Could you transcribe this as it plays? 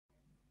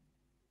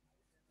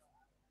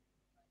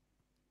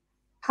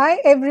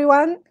Hi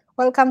everyone,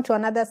 welcome to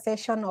another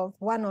session of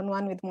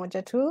One-on-One with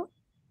Moja 2.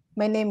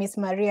 My name is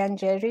Maria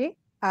Njeri.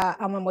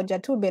 I'm a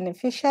Moja 2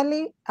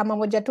 beneficiary,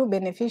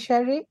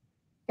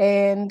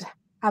 and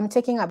I'm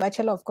taking a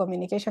Bachelor of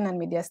Communication and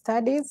Media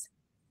Studies.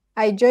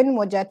 I joined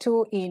Moja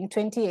 2 in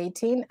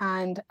 2018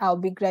 and I'll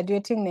be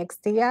graduating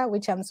next year,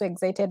 which I'm so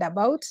excited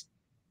about.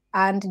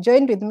 And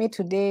joined with me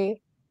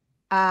today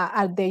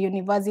are the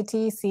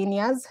university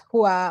seniors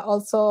who are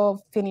also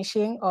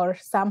finishing or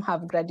some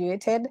have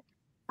graduated.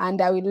 And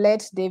I will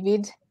let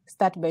David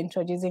start by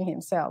introducing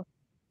himself.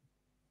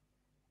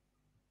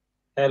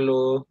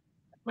 Hello,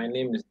 my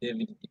name is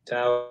David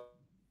Gitao.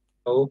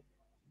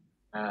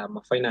 I'm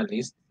a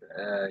finalist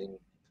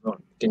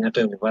from Kenyatta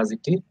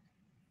University,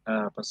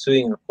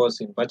 pursuing a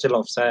course in Bachelor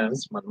of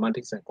Science,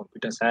 Mathematics and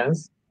Computer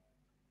Science.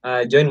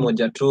 I joined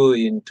Moja 2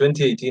 in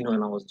 2018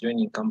 when I was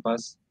joining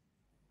campus,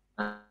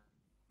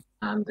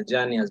 and the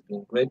journey has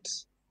been great.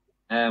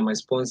 My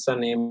sponsor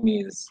name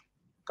is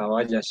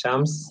Kawaja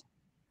Shams,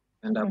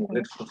 and I'm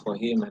grateful for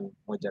him and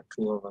Moja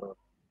 2 overall.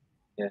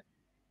 Yeah.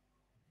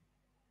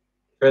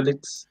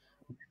 Felix.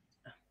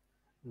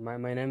 My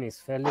name is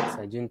Felix.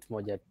 I joined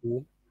Moja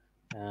 2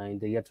 in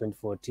the year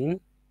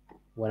 2014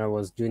 when I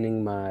was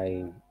joining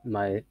my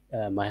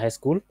high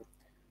school,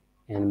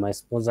 and my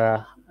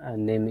sponsor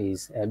name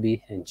is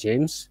Abby and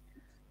James.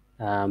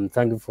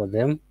 Thank you for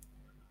them,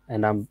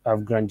 and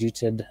I've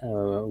graduated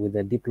with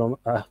a diploma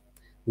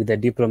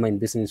in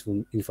business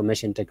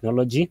information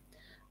technology,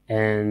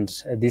 and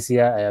this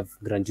year I have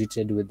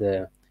graduated with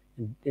a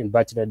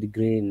bachelor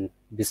degree in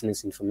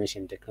business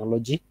information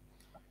technology.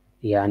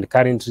 Yeah, and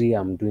currently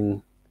I'm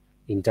doing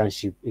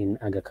internship in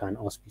Aga Khan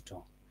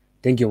Hospital.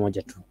 Thank you,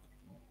 Moja 2.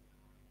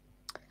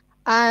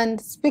 And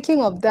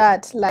speaking of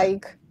that,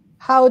 like,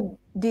 how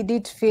did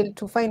it feel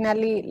to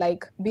finally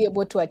be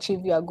able to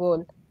achieve your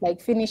goal,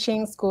 like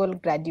finishing school,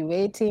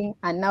 graduating,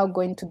 and now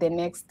going to the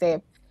next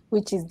step,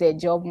 which is the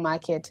job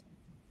market?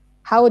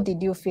 How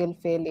did you feel,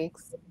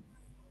 Felix?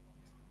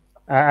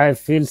 I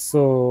feel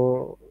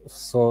so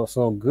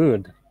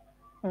good,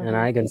 and Mm-hmm.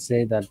 I can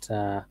say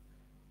that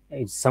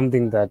it's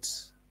something that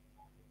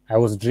I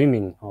was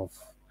dreaming of,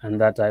 and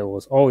that I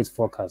was always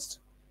focused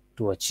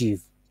to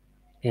achieve.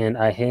 And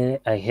I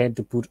had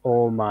to put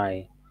all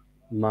my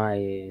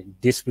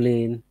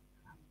discipline,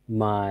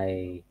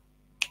 my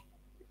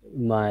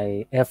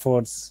my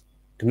efforts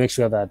to make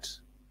sure that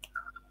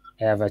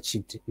I have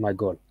achieved my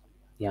goal.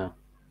 Yeah,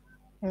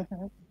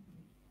 Mm-hmm.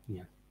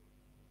 yeah.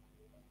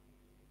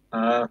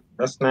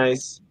 That's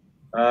nice.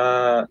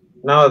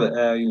 Now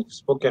that you've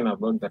spoken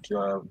about that you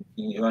are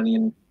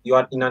in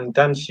an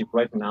internship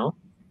right now.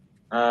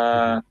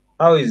 Mhm.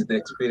 How is the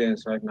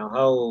experience right now?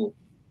 How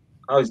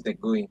is the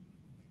going?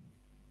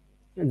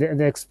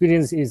 The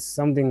experience is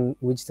something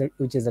which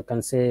is I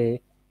can say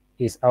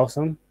is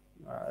awesome,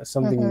 Mm-hmm.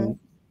 something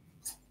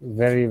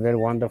very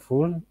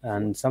wonderful,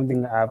 and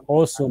something I've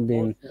also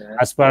been Yeah,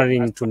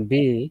 aspiring to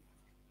be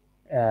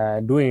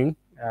doing.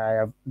 I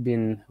have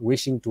been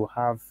wishing to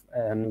have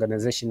an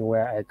organization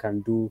where I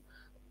can do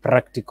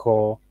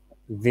practical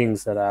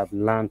things that I've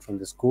learned from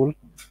the school.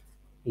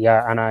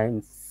 Yeah, and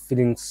I'm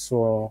feeling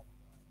so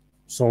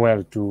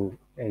well to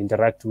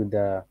interact with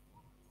the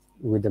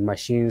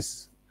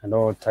machines and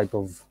all type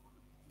of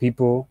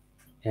people,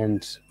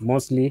 and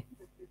mostly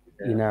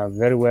yeah, in a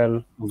very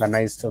well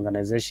organized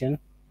organization.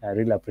 I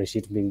really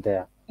appreciate being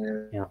there.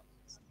 yeah. Yeah.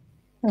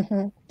 Mm-hmm.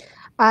 Mm.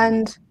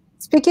 And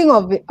speaking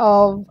of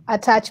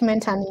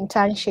attachment and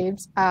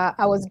internships,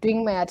 I was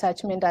doing my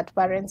attachment at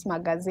Parents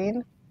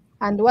Magazine.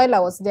 And while I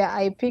was there,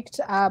 I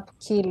picked up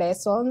key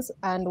lessons.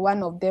 And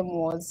one of them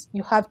was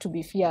you have to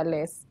be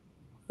fearless.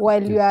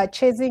 While you are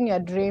chasing your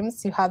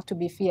dreams, you have to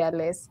be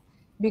fearless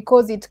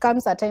because it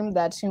comes a time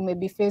that you may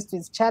be faced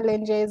with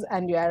challenges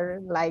and you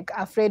are like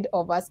afraid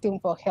of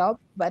asking for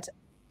help. But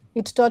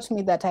it taught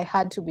me that I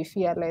had to be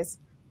fearless.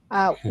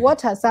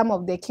 What are some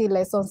of the key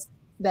lessons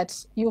that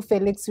you,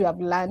 Felix, you have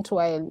learned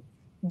while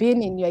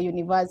being in your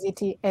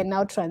university and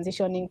now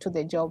transitioning to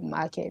the job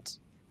market?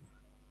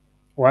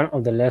 One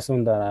of the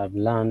lessons that I've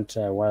learned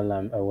while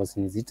I was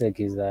in ZTech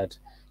is that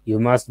you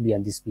must be a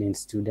disciplined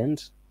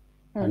student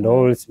and Mm-hmm.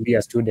 always be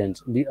a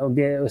student.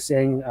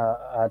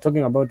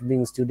 Talking about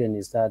being a student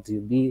is that you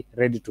be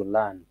ready to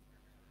learn.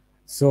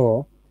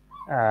 So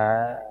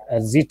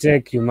at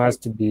ZTech, you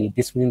must be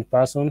disciplined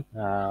person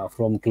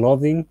from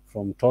clothing,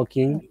 from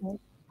talking. Mm-hmm.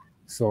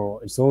 So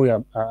it's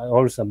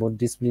always about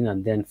discipline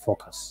and then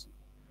focus.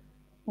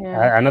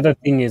 Yeah. Another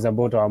thing is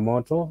about our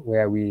motto,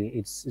 where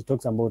it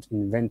talks about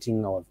inventing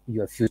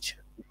your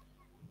future.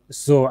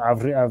 So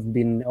I've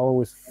been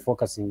always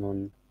focusing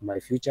on my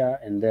future,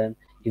 and then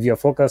if you're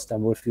focused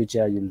about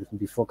future, you'll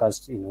be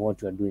focused in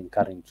what you're doing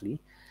currently.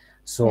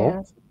 So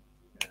Yeah.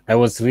 I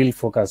was really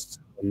focused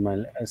on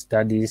my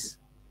studies,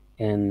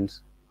 and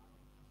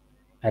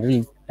I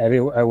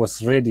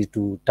was ready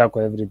to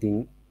tackle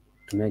everything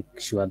to make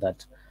sure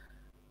that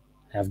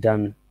I've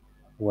done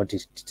what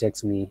it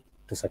takes me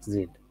to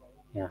succeed.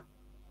 Yeah.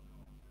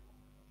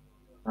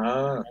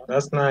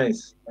 That's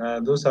nice.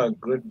 Those are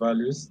great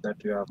values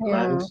that you have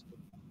learned.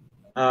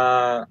 Yeah.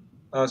 Uh,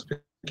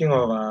 Speaking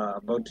of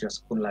about your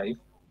school life,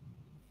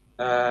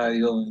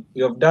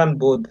 you've done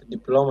both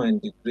diploma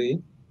and degree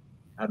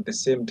at the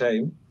same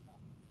time,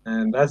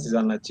 and that is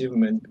an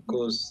achievement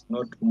because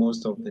not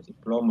most of the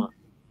diploma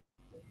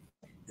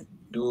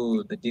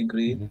do the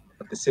degree Mhm.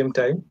 at the same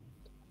time.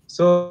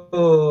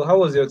 So, how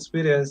was your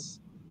experience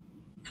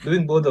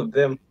doing both of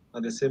them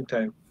at the same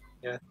time?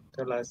 Yeah,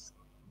 tell us.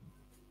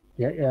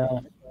 Yeah, yeah.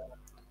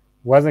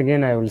 Once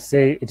again, I will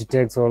say it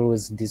takes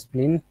always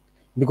discipline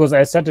because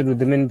I started with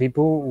the many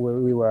people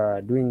we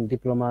were doing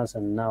diplomas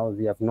and now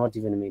they have not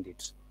even made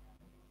it.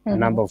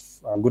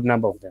 Mm-hmm. A good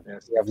number of them,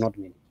 Yes, they have yes, not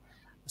made it.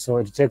 So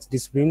it takes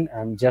discipline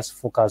and just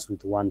focus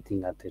with one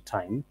thing at a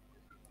time.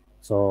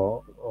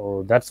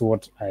 So that's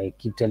what I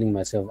keep telling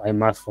myself. I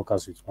must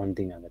focus with one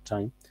thing at a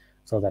time,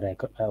 so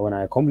that when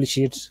I accomplish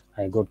it,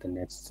 I go to the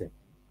next step.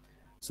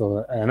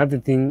 So another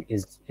thing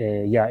is,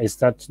 is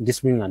that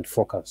discipline and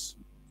focus,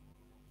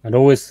 and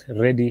always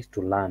ready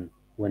to learn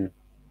when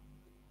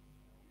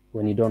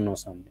you don't know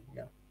something.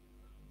 Yeah.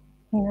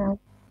 Yeah.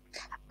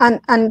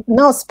 And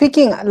now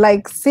speaking,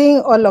 like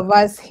seeing all of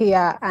us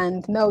here,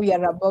 and now we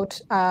are about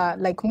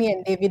like me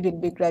and David will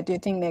be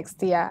graduating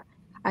next year,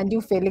 and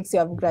you, Felix, you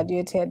have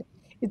graduated.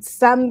 It's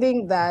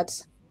something that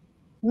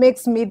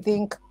makes me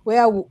think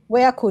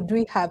where could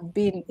we have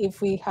been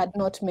if we had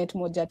not met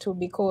Moja 2,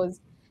 because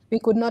we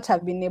could not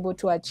have been able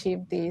to achieve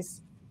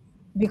this,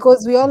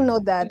 because we all know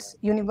that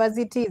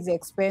university is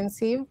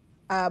expensive,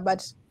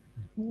 but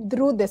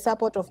through the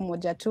support of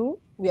Moja 2,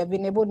 we have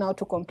been able now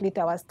to complete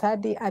our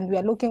study and we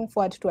are looking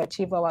forward to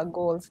achieve our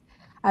goals.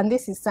 And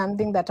this is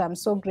something that I'm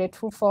so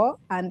grateful for.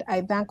 And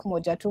I thank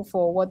Moja 2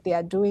 for what they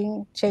are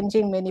doing,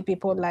 changing many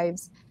people's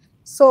lives.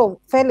 So,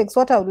 Felix,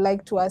 what I would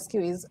like to ask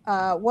you is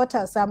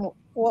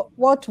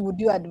what would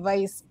you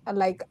advise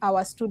like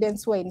our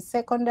students who are in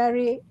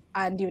secondary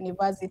and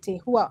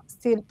university who are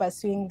still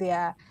pursuing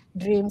their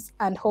dreams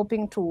and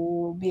hoping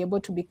to be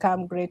able to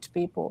become great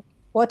people?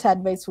 What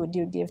advice would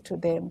you give to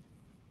them?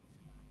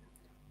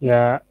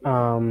 Yeah.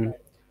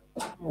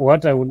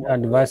 What I would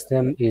advise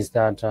them is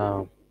that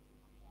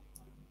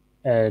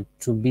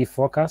to be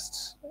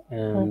focused,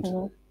 and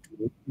Mm-hmm.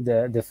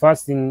 the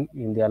first thing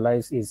in their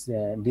lives is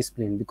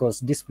discipline, because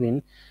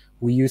discipline,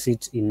 we use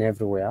it in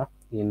everywhere,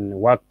 in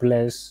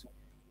workplace,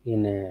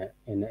 in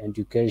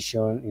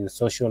education, in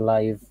social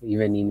life,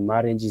 even in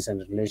marriages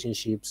and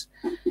relationships,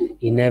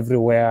 in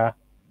everywhere,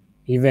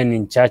 even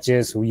in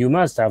churches. You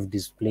must have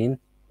discipline.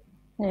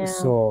 Yeah.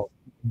 So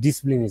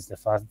discipline is the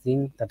first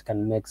thing that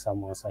can make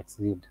someone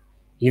succeed.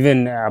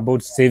 Even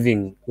about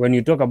saving, when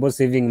you talk about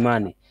saving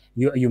money,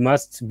 you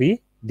must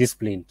be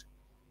disciplined,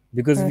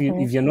 because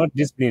Mm-hmm. if you're not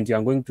disciplined, you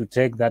are going to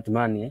take that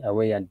money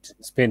away and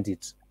spend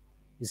it.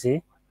 You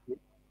see,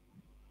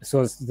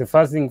 so the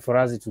first thing for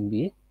us it will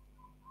be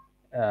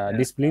yeah,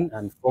 discipline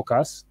and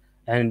focus,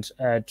 and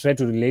try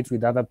to relate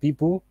with other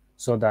people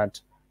so that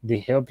they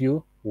help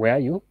you where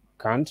you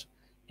can't,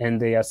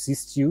 and they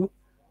assist you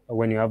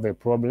when you have a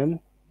problem.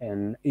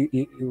 And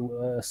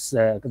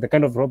the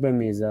kind of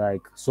problem is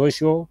like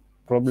social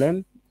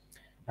problem.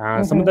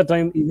 Some of Mm-hmm. the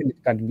time, even it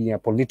can be a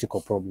political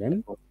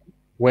problem,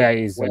 where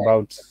it's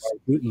about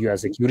your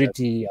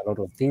security, a lot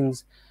of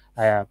things.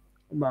 Uh,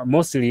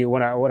 Mostly,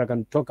 what I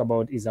can talk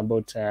about is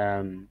about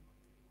the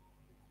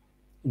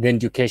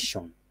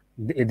education.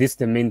 This is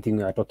the main thing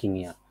we are talking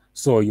here.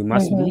 So you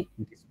must Mm-hmm. be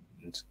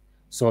disciplined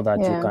so that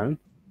you Yeah. can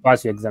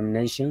pass your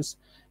examinations.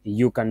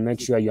 You can make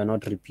sure you are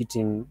not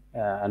repeating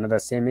another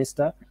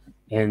semester,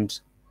 and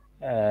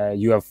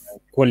you have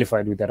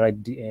qualified with the right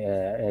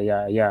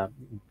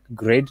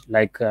grade.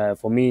 Like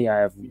for me, I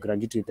have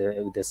graduated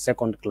with the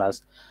second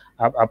class,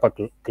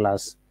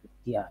 class.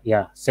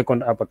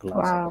 Second upper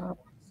class. Wow.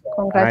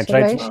 And I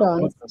try to, wow,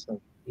 Congratulations.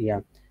 awesome. yeah,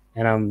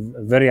 and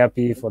I'm very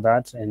happy for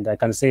that. And I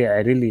can say I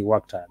really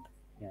worked hard.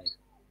 Yeah.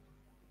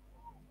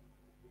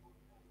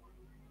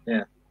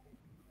 Yeah.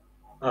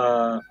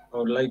 I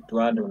would like to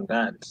add on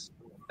that.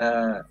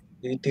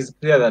 It is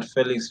clear that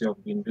Felix, you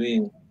have been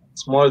doing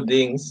small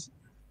things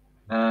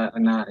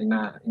in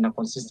a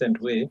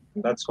consistent way.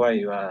 And that's why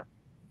you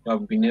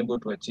have been able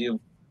to achieve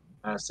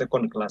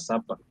second class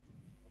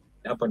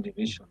upper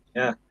division.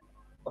 Yeah,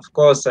 of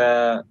course,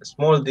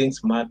 small things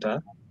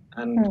matter,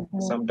 and Mm-hmm.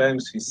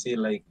 sometimes we see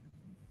like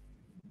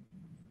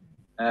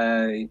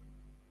uh,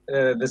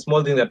 the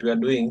small thing that we are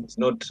doing is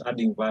not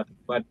adding value,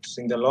 but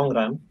in the long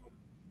run,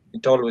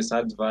 it always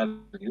adds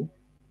value,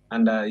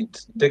 and it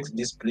takes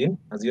discipline,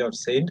 as you have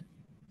said,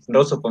 and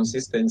also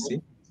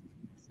consistency.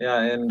 Yeah,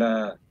 and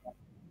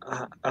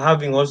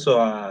having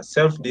also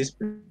self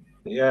discipline.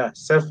 Yeah,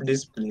 self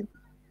discipline.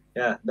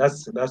 Yeah,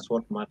 that's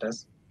what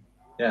matters.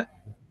 Yeah,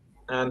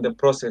 and the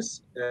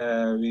process.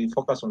 We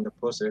focus on the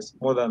process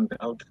more than the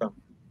outcome,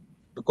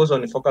 because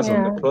when we focus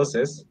on the Yeah.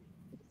 process,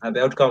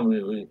 the outcome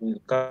will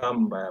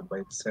come by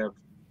itself.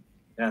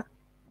 Yeah,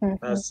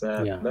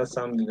 Mm-hmm. Yeah. that's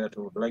something that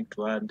I would like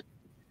to add.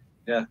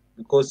 Yeah,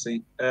 because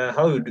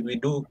how we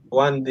do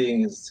one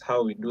thing is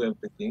how we do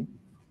everything.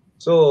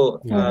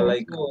 So, Yeah. Mm-hmm.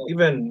 like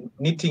even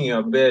knitting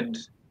your bed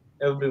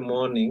every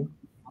morning,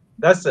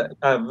 that's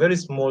a very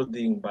small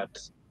thing, but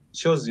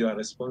shows you are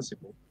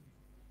responsible,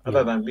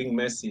 other than being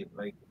messy.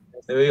 Like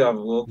the way you have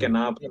woken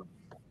up,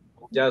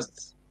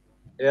 just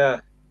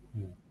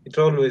it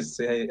always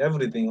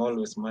everything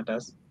always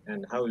matters,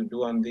 and how you do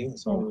one thing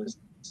is always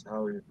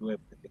how you do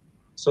everything.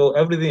 So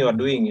everything you are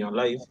doing in your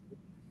life,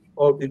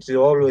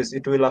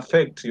 it will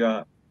affect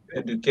your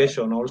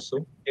education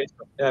also.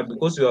 Yeah,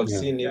 because we have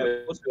seen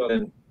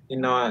even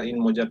in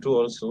Moja 2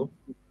 also,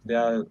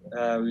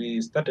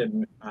 we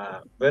started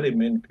very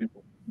many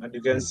people, and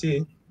you can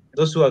see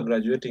those who are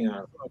graduating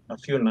are a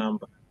few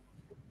number.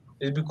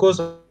 It's because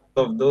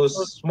of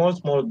those small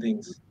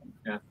things.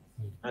 Yeah,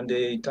 and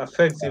it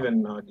affects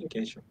even our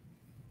education.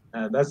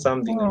 That's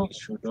something we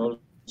should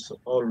also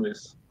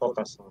always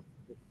focus on.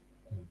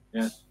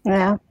 Yeah.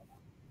 Yeah.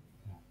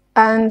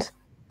 And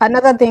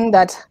another thing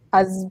that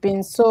has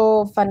been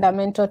so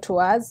fundamental to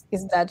us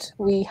is that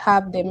we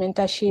have the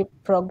mentorship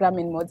program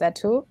in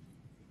Mozatu,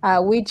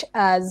 which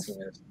as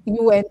Yes.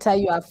 you enter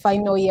your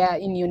final year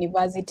in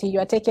university, you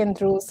are taken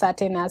through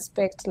certain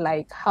aspects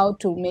like how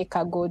to make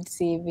a good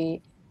CV,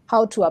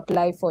 how to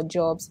apply for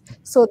jobs.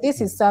 So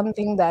this is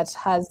something that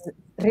has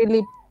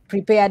really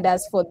prepared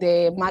us for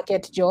the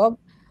market job.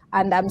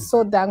 And I'm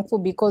so thankful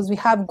because we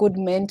have good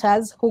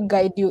mentors who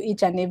guide you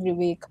each and every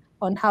week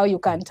on how you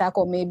can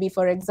tackle, maybe,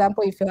 for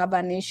example, if you have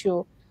an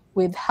issue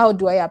with how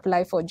do I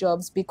apply for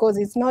jobs, because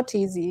it's not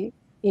easy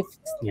if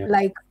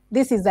like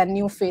this is a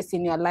new phase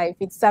in your life.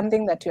 It's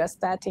something that you are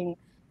starting.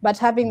 But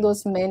having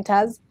those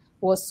mentors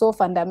was so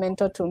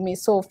fundamental to me.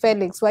 So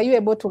Felix, were you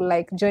able to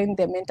like join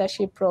the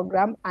mentorship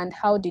program, and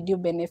how did you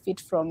benefit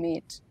from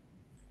it?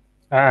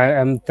 I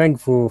am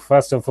thankful,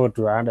 first of all,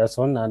 to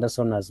Anderson.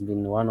 Anderson has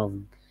been one of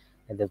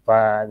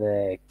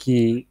the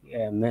key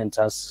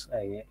mentors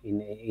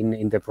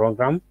in the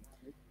program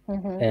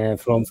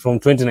from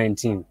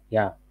 2019.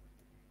 Yeah,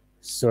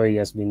 so he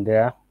has been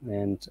there,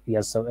 and he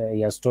has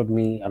taught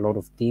me a lot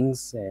of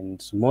things,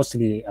 and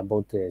mostly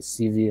about the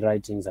CV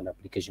writings and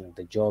application of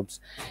the jobs,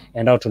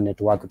 and how to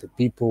network with the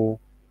people.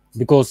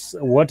 Because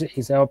what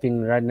is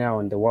helping right now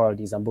in the world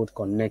is about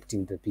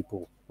connecting the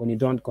people. When you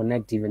don't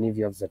connect, even if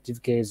you have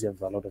certificates, you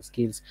have a lot of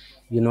skills,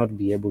 you'll not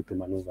be able to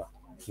maneuver.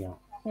 Yeah.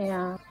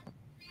 Yeah.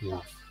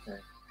 Yeah.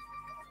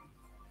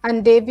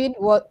 And David,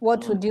 what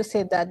would you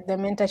say that the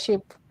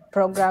mentorship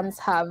programs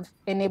have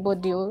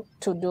enabled you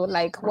to do?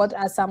 Like, what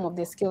are some of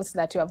the skills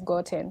that you have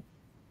gotten?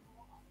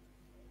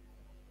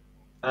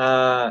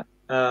 One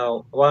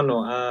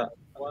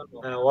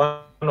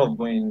of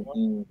my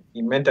in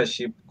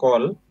mentorship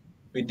call,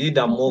 we did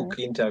a mock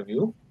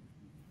interview,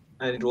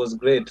 and it was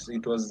great.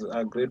 It was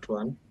a great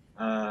one.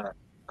 Uh,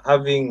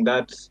 having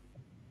that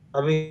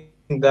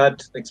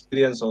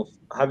experience of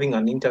having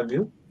an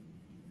interview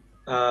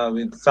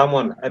with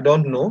someone I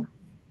don't know,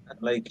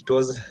 like I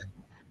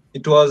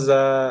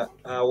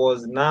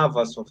was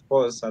nervous, of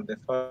course, at the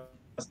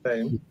first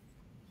time,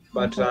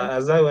 but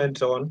as I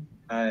went on,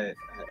 I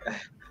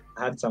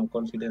had some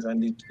confidence,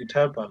 and it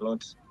helped a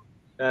lot.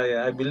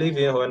 I believe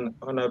when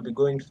I'll be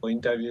going for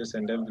interviews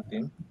and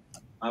everything,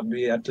 I'll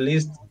be at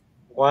least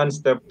one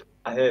step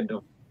ahead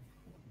of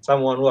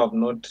someone who have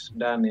not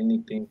done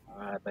anything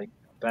like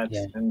that,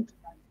 Yeah. and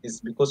it's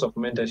because of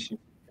mentorship.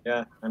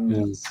 Yeah, and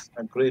it's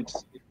a great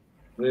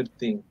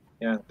thing.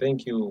 Yeah,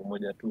 thank you,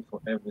 Moja, too, for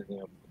everything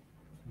you're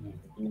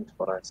doing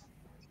for us.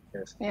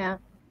 Yes. Yeah.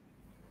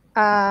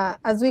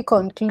 As we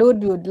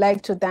conclude, we would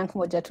like to thank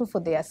Mojatu for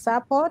their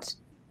support.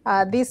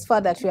 This far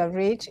that we have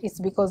reached is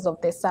because of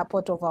the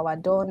support of our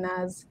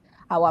donors,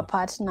 our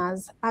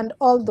partners, and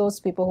all those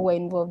people who were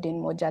involved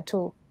in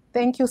Mojatu.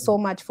 Thank you so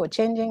much for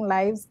changing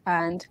lives,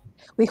 and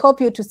we hope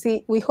to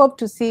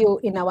see you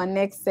in our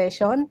next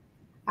session.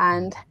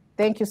 And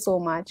thank you so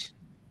much.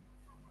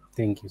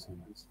 Thank you so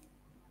much.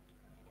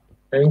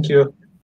 Thank you.